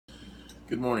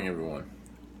Good morning, everyone.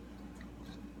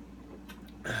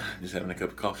 Just having a cup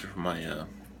of coffee from my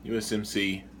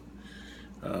USMC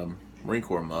Marine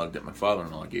Corps mug that my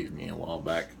father-in-law gave me a while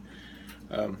back.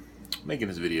 Making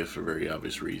this video for very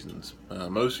obvious reasons.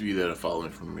 Most of you that have followed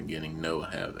me from the beginning know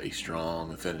I have a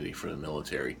strong affinity for the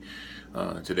military.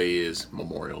 Today is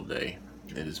Memorial Day.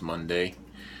 It is Monday,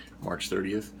 March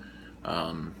 30th.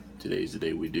 Today is the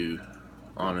day we do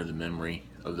honor the memory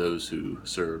of those who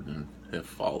served and have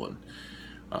fallen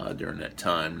during that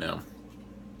time. Now,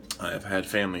 I have had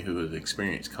family who have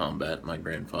experienced combat. My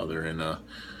grandfather in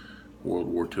World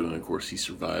War II, and of course he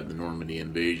survived the Normandy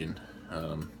invasion.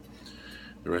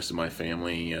 The rest of my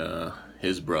family,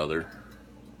 his brother,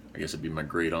 I guess it'd be my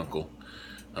great uncle,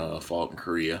 fought in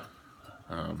Korea,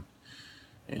 and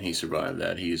he survived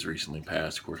that. He has recently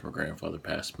passed. Of course, my grandfather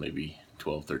passed maybe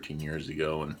 12, 13 years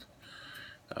ago, and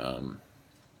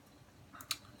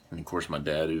of course my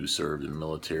dad, who served in the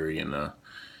military, and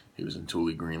he was in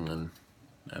Thule, Greenland.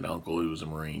 That uncle who was a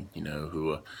Marine,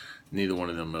 who neither one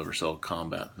of them ever saw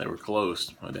combat. They were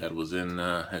close. My dad was in,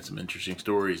 had some interesting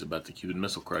stories about the Cuban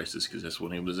Missile Crisis, because that's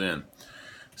when he was in.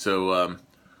 So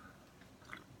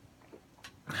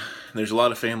there's a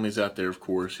lot of families out there, of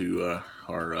course, who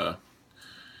have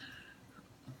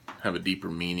a deeper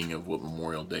meaning of what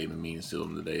Memorial Day means to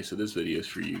them today. So this video is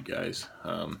for you guys.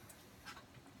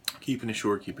 Keeping it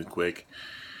short, keep it quick.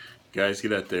 Guys,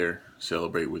 get out there,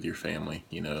 celebrate with your family,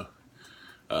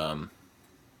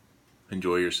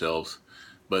 enjoy yourselves,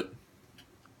 but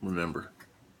remember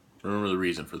the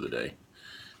reason for the day,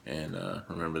 and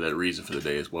remember that reason for the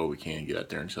day is why we can get out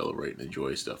there and celebrate and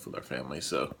enjoy stuff with our family.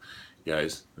 So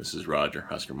guys, this is Roger,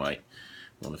 Husker Mike.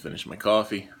 I'm going to finish my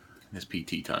coffee. It's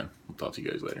PT time. We'll talk to you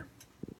guys later.